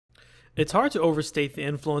It's hard to overstate the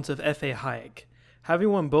influence of F.A. Hayek. Having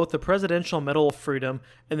won both the Presidential Medal of Freedom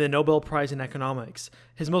and the Nobel Prize in Economics,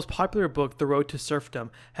 his most popular book, The Road to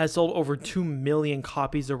Serfdom, has sold over 2 million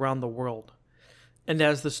copies around the world. And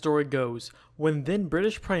as the story goes, when then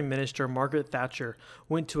British Prime Minister Margaret Thatcher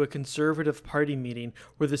went to a Conservative Party meeting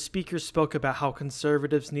where the speaker spoke about how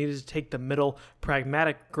conservatives needed to take the middle,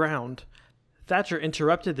 pragmatic ground, Thatcher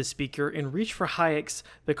interrupted the speaker and reached for Hayek's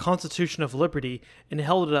The Constitution of Liberty and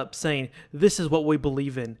held it up, saying, "This is what we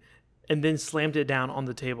believe in," and then slammed it down on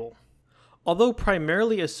the table. Although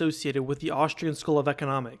primarily associated with the Austrian School of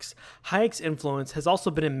Economics, Hayek's influence has also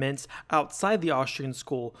been immense outside the Austrian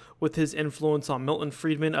school, with his influence on Milton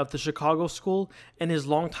Friedman of the Chicago School and his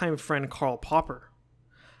longtime friend Karl Popper.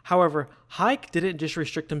 However, Hayek didn't just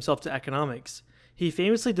restrict himself to economics. He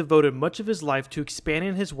famously devoted much of his life to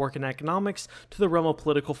expanding his work in economics to the realm of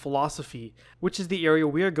political philosophy, which is the area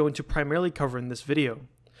we are going to primarily cover in this video.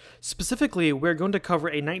 Specifically, we're going to cover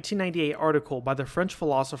a 1998 article by the French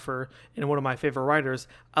philosopher and one of my favorite writers,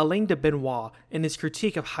 Alain de Benoist, in his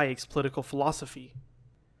critique of Hayek's political philosophy.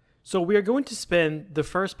 So we are going to spend the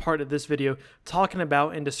first part of this video talking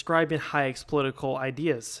about and describing Hayek's political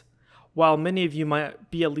ideas. While many of you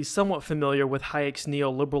might be at least somewhat familiar with Hayek's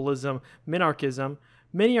neoliberalism, minarchism,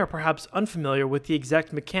 many are perhaps unfamiliar with the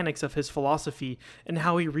exact mechanics of his philosophy and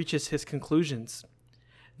how he reaches his conclusions.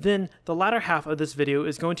 Then, the latter half of this video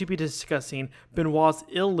is going to be discussing Benoist's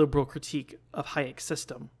illiberal critique of Hayek's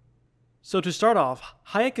system. So to start off,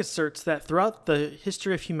 Hayek asserts that throughout the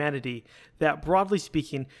history of humanity, that broadly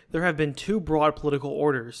speaking, there have been two broad political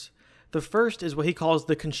orders. The first is what he calls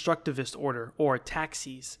the constructivist order, or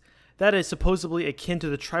taxis. That is supposedly akin to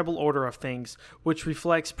the tribal order of things, which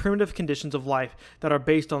reflects primitive conditions of life that are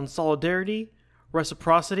based on solidarity,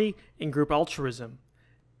 reciprocity, and group altruism.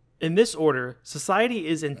 In this order, society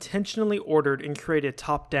is intentionally ordered and created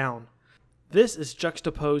top-down. This is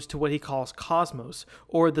juxtaposed to what he calls cosmos,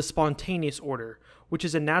 or the spontaneous order, which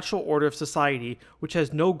is a natural order of society which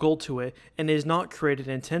has no goal to it and is not created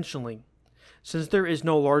intentionally. Since there is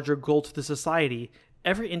no larger goal to the society,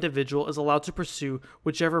 every individual is allowed to pursue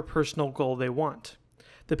whichever personal goal they want.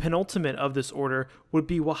 The penultimate of this order would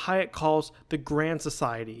be what Hayek calls the Grand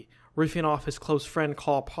Society, riffing off his close friend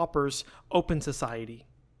Karl Popper's Open Society.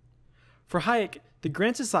 For Hayek, the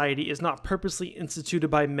Grand Society is not purposely instituted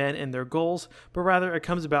by men and their goals, but rather it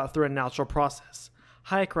comes about through a natural process.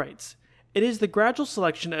 Hayek writes, "It is the gradual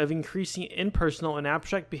selection of increasing impersonal and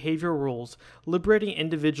abstract behavioral rules, liberating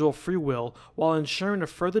individual free will while ensuring a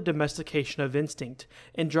further domestication of instinct,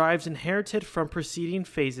 and drives inherited from preceding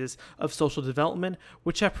phases of social development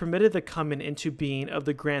which have permitted the coming into being of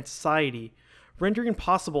the Grand Society, rendering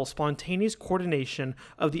possible spontaneous coordination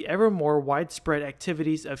of the ever more widespread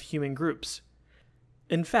activities of human groups."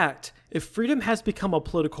 In fact, if freedom has become a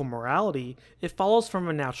political morality, it follows from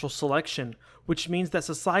a natural selection, which means that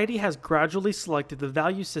society has gradually selected the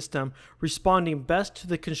value system responding best to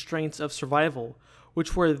the constraints of survival,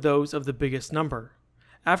 which were those of the biggest number.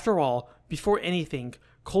 After all, before anything,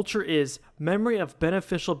 culture is memory of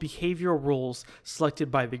beneficial behavioral rules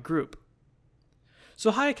selected by the group.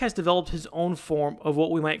 So Hayek has developed his own form of what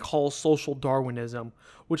we might call social Darwinism,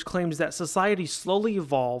 which claims that societies slowly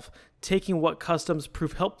evolve, taking what customs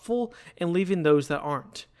prove helpful and leaving those that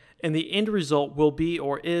aren't. And the end result will be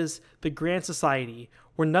or is the Grand Society,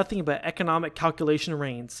 where nothing but economic calculation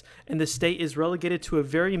reigns, and the state is relegated to a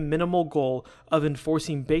very minimal goal of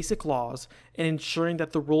enforcing basic laws and ensuring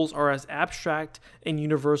that the rules are as abstract and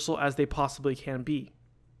universal as they possibly can be.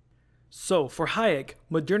 So, for Hayek,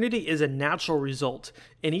 modernity is a natural result,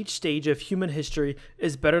 and each stage of human history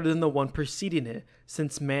is better than the one preceding it,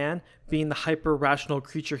 since man, being the hyper-rational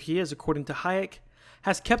creature he is according to Hayek,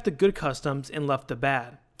 has kept the good customs and left the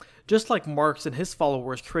bad. Just like Marx and his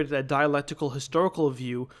followers created a dialectical historical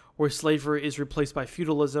view where slavery is replaced by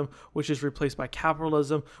feudalism, which is replaced by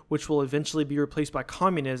capitalism, which will eventually be replaced by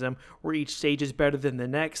communism, where each stage is better than the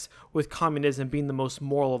next, with communism being the most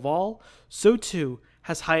moral of all, so too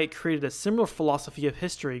has Hayek created a similar philosophy of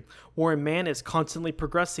history where man is constantly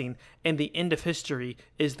progressing and the end of history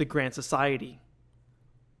is the Grand Society.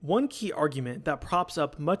 One key argument that props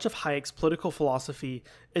up much of Hayek's political philosophy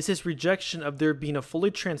is his rejection of there being a fully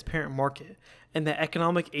transparent market and that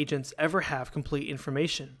economic agents ever have complete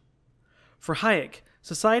information. For Hayek,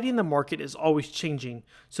 society and the market is always changing,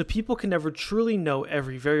 so people can never truly know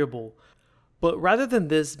every variable. But rather than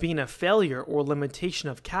this being a failure or limitation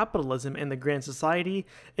of capitalism and the Grand Society,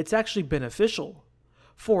 it's actually beneficial.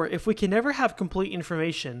 For if we can never have complete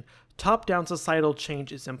information, top-down societal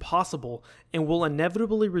change is impossible and will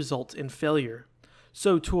inevitably result in failure.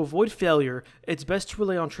 So, to avoid failure, it's best to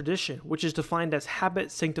rely on tradition, which is defined as habit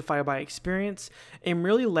sanctified by experience, and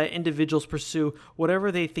merely let individuals pursue whatever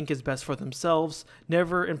they think is best for themselves,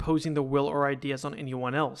 never imposing their will or ideas on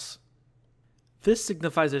anyone else. This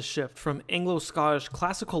signifies a shift from Anglo-Scottish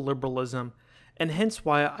classical liberalism, and hence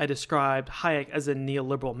why I described Hayek as a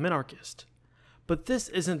neoliberal minarchist. But this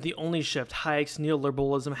isn't the only shift Hayek's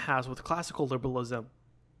neoliberalism has with classical liberalism.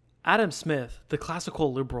 Adam Smith, the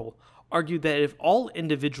classical liberal, argued that if all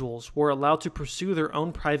individuals were allowed to pursue their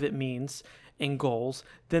own private means and goals,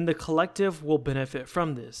 then the collective will benefit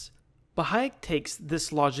from this. But Hayek takes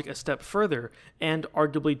this logic a step further, and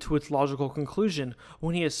arguably to its logical conclusion,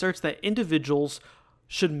 when he asserts that individuals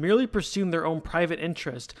should merely pursue their own private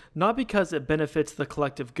interest, not because it benefits the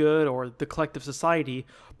collective good or the collective society,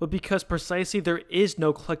 but because precisely there is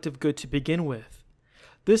no collective good to begin with.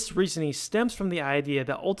 This reasoning stems from the idea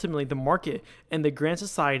that ultimately the market and the grand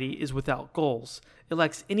society is without goals. It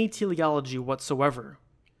lacks any teleology whatsoever.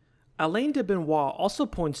 Alain de Benoist also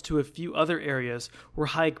points to a few other areas where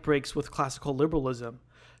Hayek breaks with classical liberalism,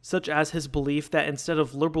 such as his belief that instead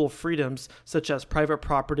of liberal freedoms such as private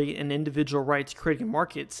property and individual rights creating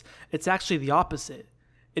markets, it's actually the opposite.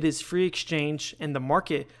 It is free exchange and the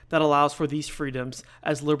market that allows for these freedoms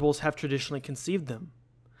as liberals have traditionally conceived them.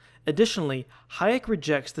 Additionally, Hayek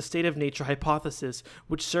rejects the state of nature hypothesis,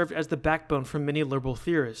 which served as the backbone for many liberal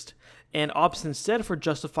theorists, and opts instead for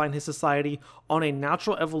justifying his society on a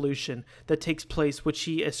natural evolution that takes place which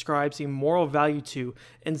he ascribes a moral value to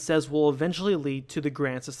and says will eventually lead to the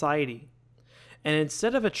grand society. And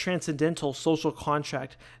instead of a transcendental social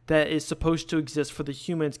contract that is supposed to exist for the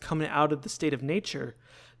humans coming out of the state of nature,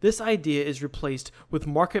 this idea is replaced with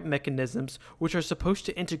market mechanisms which are supposed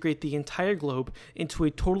to integrate the entire globe into a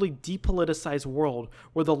totally depoliticized world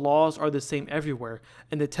where the laws are the same everywhere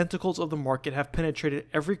and the tentacles of the market have penetrated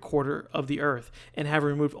every quarter of the earth and have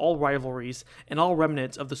removed all rivalries and all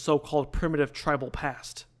remnants of the so-called primitive tribal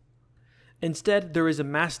past. Instead, there is a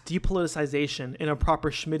mass depoliticization in a proper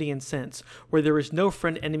Schmittian sense where there is no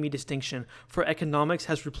friend-enemy distinction, for economics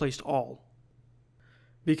has replaced all.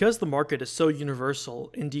 Because the market is so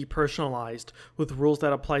universal and depersonalized with rules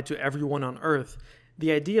that apply to everyone on Earth,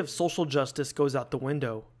 the idea of social justice goes out the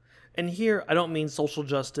window. And here, I don't mean social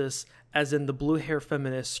justice as in the blue-hair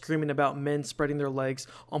feminists screaming about men spreading their legs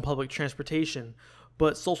on public transportation,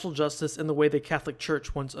 but social justice in the way the Catholic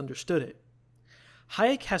Church once understood it.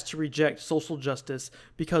 Hayek has to reject social justice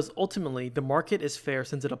because ultimately the market is fair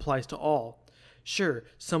since it applies to all. Sure,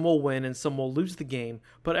 some will win and some will lose the game,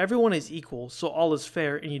 but everyone is equal, so all is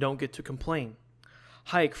fair and you don't get to complain.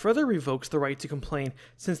 Hayek further revokes the right to complain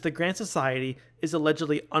since the grand society is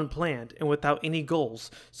allegedly unplanned and without any goals,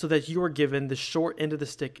 so that you are given the short end of the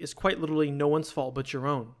stick is quite literally no one's fault but your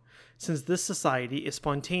own, since this society is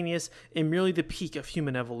spontaneous and merely the peak of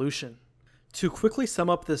human evolution. To quickly sum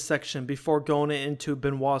up this section before going into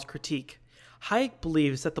Benoist's critique, Hayek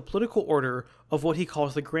believes that the political order of what he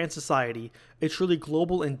calls the grand society, a truly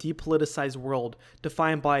global and depoliticized world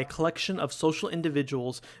defined by a collection of social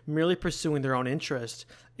individuals merely pursuing their own interests,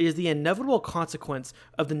 is the inevitable consequence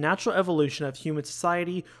of the natural evolution of human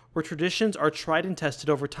society where traditions are tried and tested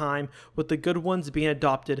over time, with the good ones being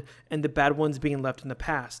adopted and the bad ones being left in the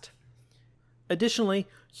past. Additionally,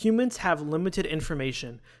 humans have limited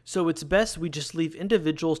information, so it's best we just leave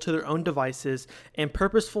individuals to their own devices, and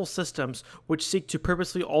purposeful systems which seek to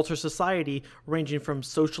purposely alter society, ranging from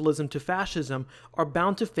socialism to fascism, are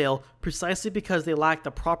bound to fail precisely because they lack the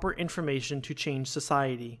proper information to change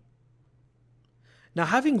society. Now,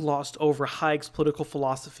 having glossed over Hayek's political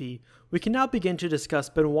philosophy, we can now begin to discuss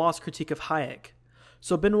Benoist's critique of Hayek.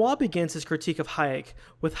 So Benoist begins his critique of Hayek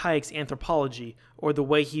with Hayek's anthropology, or the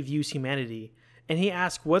way he views humanity, and he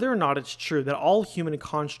asks whether or not it's true that all human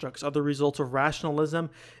constructs are the result of rationalism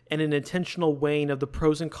and an intentional weighing of the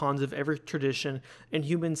pros and cons of every tradition, and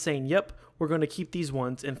humans saying, yep, we're going to keep these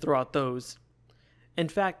ones and throw out those. In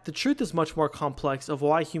fact, the truth is much more complex of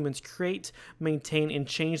why humans create, maintain, and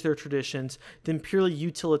change their traditions than purely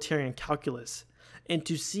utilitarian calculus. And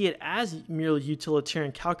to see it as merely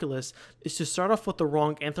utilitarian calculus is to start off with the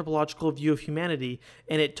wrong anthropological view of humanity,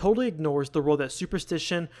 and it totally ignores the role that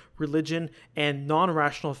superstition, religion, and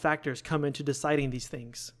non-rational factors come into deciding these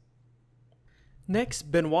things. Next,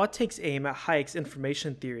 Benoist takes aim at Hayek's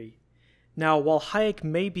information theory. Now, while Hayek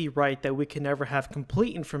may be right that we can never have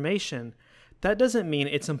complete information, that doesn't mean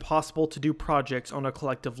it's impossible to do projects on a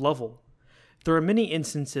collective level. There are many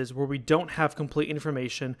instances where we don't have complete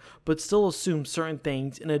information, but still assume certain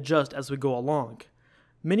things and adjust as we go along.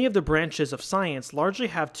 Many of the branches of science largely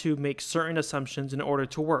have to make certain assumptions in order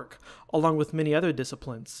to work, along with many other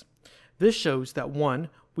disciplines. This shows that 1.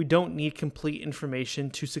 we don't need complete information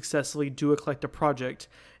to successfully do a collective project,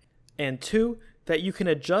 and 2, that you can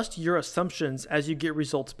adjust your assumptions as you get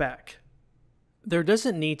results back. There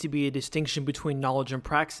doesn't need to be a distinction between knowledge and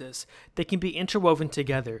praxis. They can be interwoven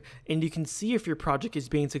together, and you can see if your project is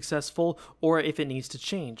being successful or if it needs to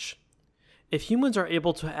change. If humans are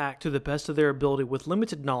able to act to the best of their ability with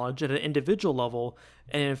limited knowledge at an individual level,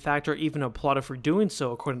 and in fact are even applauded for doing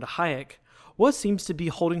so according to Hayek, what seems to be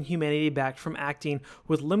holding humanity back from acting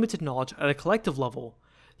with limited knowledge at a collective level?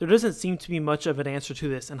 There doesn't seem to be much of an answer to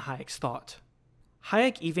this in Hayek's thought.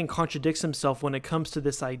 Hayek even contradicts himself when it comes to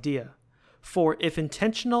this idea. For if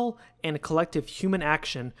intentional and collective human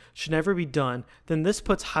action should never be done, then this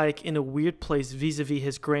puts Hayek in a weird place vis-a-vis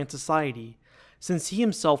his grand society, since he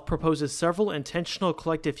himself proposes several intentional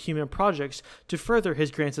collective human projects to further his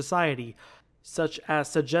grand society, such as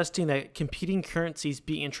suggesting that competing currencies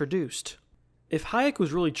be introduced. If Hayek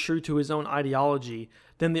was really true to his own ideology,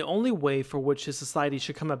 then the only way for which his society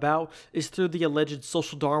should come about is through the alleged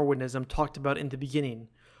social Darwinism talked about in the beginning,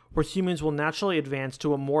 where humans will naturally advance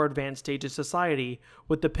to a more advanced stage of society,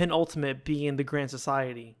 with the penultimate being the grand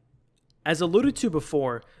society. As alluded to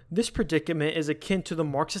before, this predicament is akin to the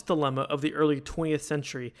Marxist dilemma of the early 20th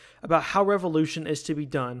century about how revolution is to be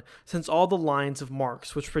done, since all the lines of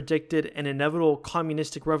Marx, which predicted an inevitable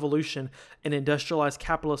communistic revolution in industrialized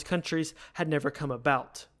capitalist countries, had never come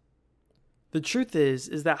about. The truth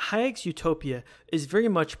is that Hayek's utopia is very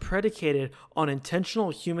much predicated on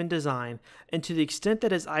intentional human design, and to the extent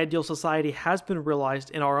that his ideal society has been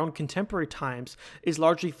realized in our own contemporary times is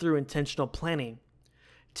largely through intentional planning.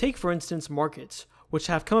 Take, for instance, markets, which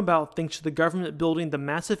have come about thanks to the government building the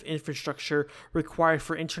massive infrastructure required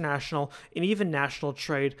for international and even national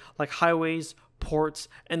trade, like highways, ports,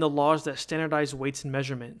 and the laws that standardize weights and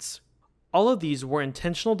measurements. All of these were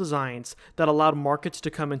intentional designs that allowed markets to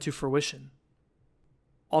come into fruition.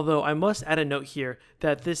 Although I must add a note here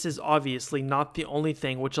that this is obviously not the only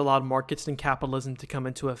thing which allowed markets and capitalism to come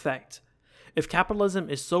into effect. If capitalism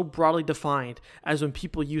is so broadly defined as when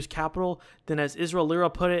people use capital, then as Israel Lyra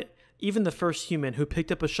put it, even the first human who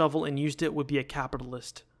picked up a shovel and used it would be a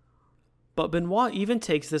capitalist. But Benoist even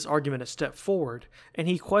takes this argument a step forward, and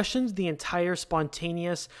he questions the entire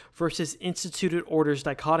spontaneous versus instituted orders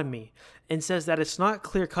dichotomy, and says that it's not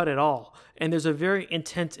clear-cut at all, and there's a very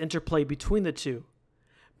intense interplay between the two.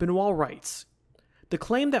 Benoist writes, "The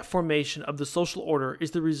claim that formation of the social order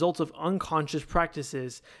is the result of unconscious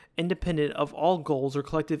practices, independent of all goals or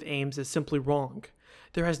collective aims, is simply wrong.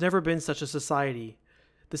 There has never been such a society.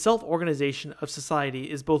 The self-organization of society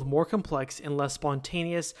is both more complex and less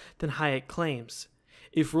spontaneous than Hayek claims.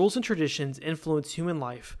 If rules and traditions influence human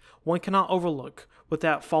life, one cannot overlook,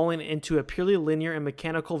 without falling into a purely linear and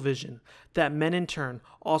mechanical vision, that men in turn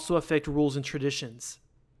also affect rules and traditions."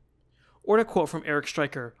 Or to quote from Eric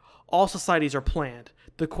Streicher, "All societies are planned.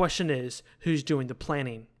 The question is, who's doing the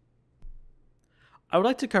planning?" I would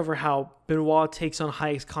like to cover how Benoist takes on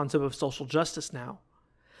Hayek's concept of social justice now.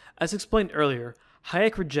 As explained earlier,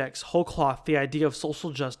 Hayek rejects whole cloth the idea of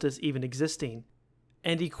social justice even existing,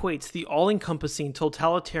 and equates the all-encompassing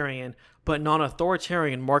totalitarian but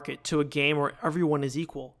non-authoritarian market to a game where everyone is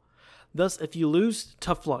equal. Thus, if you lose,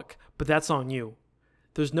 tough luck, but that's on you.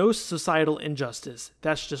 There's no societal injustice,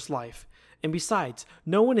 that's just life. And besides,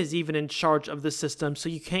 no one is even in charge of the system, so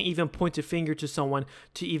you can't even point a finger to someone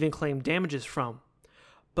to even claim damages from.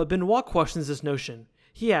 But Benoist questions this notion.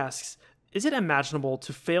 He asks, is it imaginable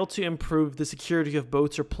to fail to improve the security of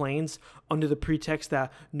boats or planes under the pretext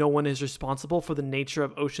that no one is responsible for the nature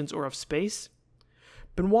of oceans or of space?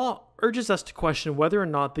 Benoist urges us to question whether or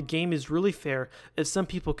not the game is really fair if some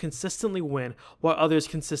people consistently win while others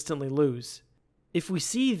consistently lose. If we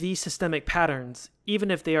see these systemic patterns,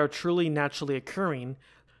 even if they are truly naturally occurring,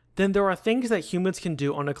 then there are things that humans can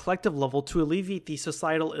do on a collective level to alleviate these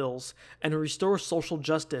societal ills and restore social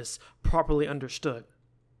justice properly understood.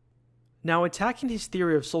 Now, attacking his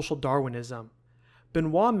theory of social Darwinism,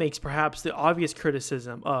 Benoist makes perhaps the obvious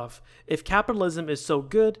criticism of, if capitalism is so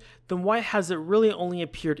good, then why has it really only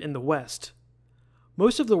appeared in the West?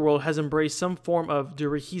 Most of the world has embraced some form of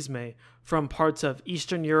dirigisme, from parts of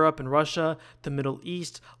Eastern Europe and Russia, the Middle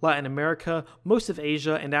East, Latin America, most of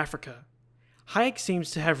Asia, and Africa. Hayek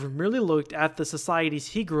seems to have merely looked at the societies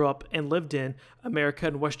he grew up and lived in, America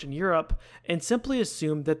and Western Europe, and simply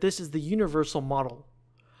assumed that this is the universal model.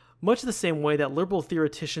 Much the same way that liberal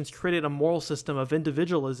theoreticians created a moral system of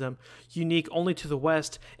individualism unique only to the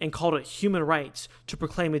West and called it human rights to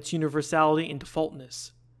proclaim its universality and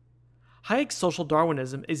defaultness. Hayek's social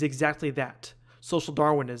Darwinism is exactly that, social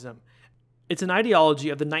Darwinism, It's an ideology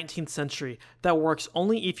of the 19th century that works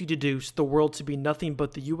only if you deduce the world to be nothing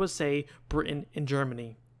but the USA, Britain, and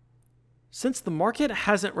Germany. Since the market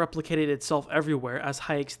hasn't replicated itself everywhere, as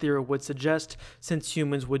Hayek's theory would suggest, since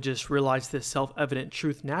humans would just realize this self-evident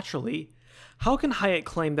truth naturally, how can Hayek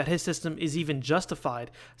claim that his system is even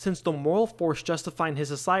justified, since the moral force justifying his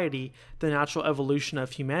society, the natural evolution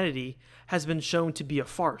of humanity, has been shown to be a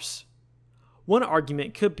farce? One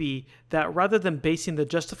argument could be that rather than basing the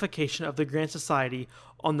justification of the grand society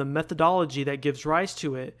on the methodology that gives rise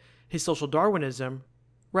to it, his social Darwinism,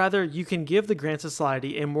 rather you can give the grand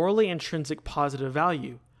society a morally intrinsic positive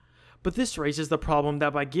value. But this raises the problem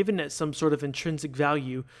that by giving it some sort of intrinsic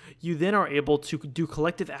value, you then are able to do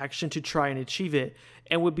collective action to try and achieve it,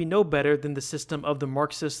 and would be no better than the system of the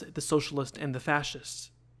Marxists, the socialists, and the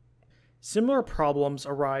fascists. Similar problems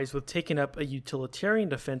arise with taking up a utilitarian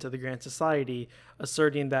defense of the grand society,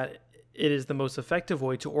 asserting that it is the most effective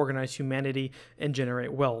way to organize humanity and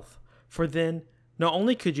generate wealth. For then, not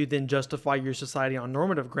only could you then justify your society on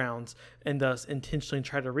normative grounds, and thus intentionally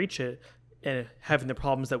try to reach it, and having the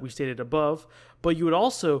problems that we stated above, but you would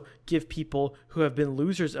also give people who have been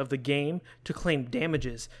losers of the game to claim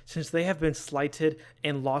damages, since they have been slighted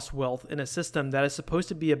and lost wealth in a system that is supposed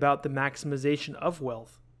to be about the maximization of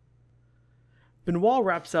wealth. Benoist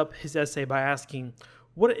wraps up his essay by asking,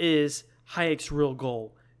 what is Hayek's real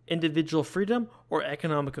goal? Individual freedom or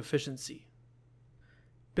economic efficiency?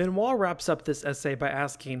 Benoist wraps up this essay by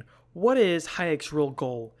asking, what is Hayek's real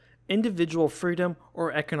goal? Individual freedom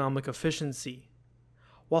or economic efficiency?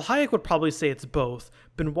 While Hayek would probably say it's both,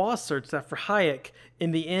 Benoist asserts that for Hayek, in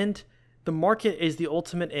the end, the market is the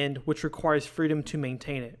ultimate end which requires freedom to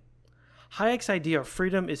maintain it. Hayek's idea of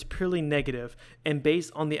freedom is purely negative and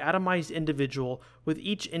based on the atomized individual, with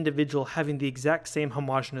each individual having the exact same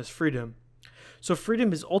homogeneous freedom. So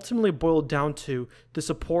freedom is ultimately boiled down to the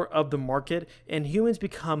support of the market, and humans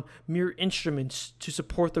become mere instruments to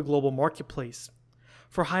support the global marketplace.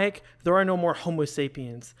 For Hayek, there are no more Homo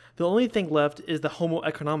sapiens. The only thing left is the Homo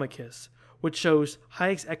economicus, which shows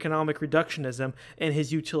Hayek's economic reductionism and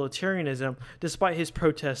his utilitarianism, despite his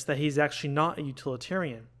protests that he's actually not a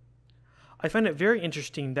utilitarian. I find it very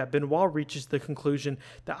interesting that Benoist reaches the conclusion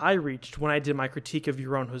that I reached when I did my critique of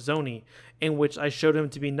Yaron Hozoni, in which I showed him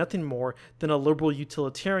to be nothing more than a liberal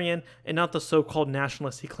utilitarian and not the so-called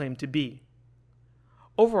nationalist he claimed to be.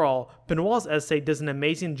 Overall, Benoist's essay does an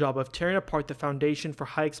amazing job of tearing apart the foundation for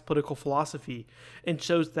Hayek's political philosophy, and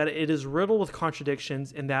shows that it is riddled with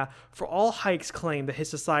contradictions, and that, for all Hayek's claim that his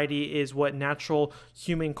society is what natural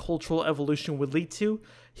human cultural evolution would lead to,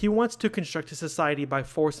 he wants to construct a society by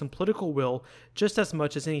force and political will just as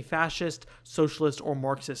much as any fascist, socialist, or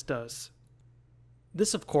Marxist does.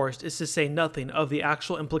 This, of course, is to say nothing of the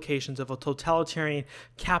actual implications of a totalitarian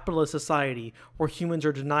capitalist society where humans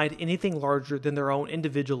are denied anything larger than their own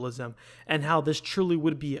individualism, and how this truly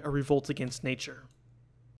would be a revolt against nature.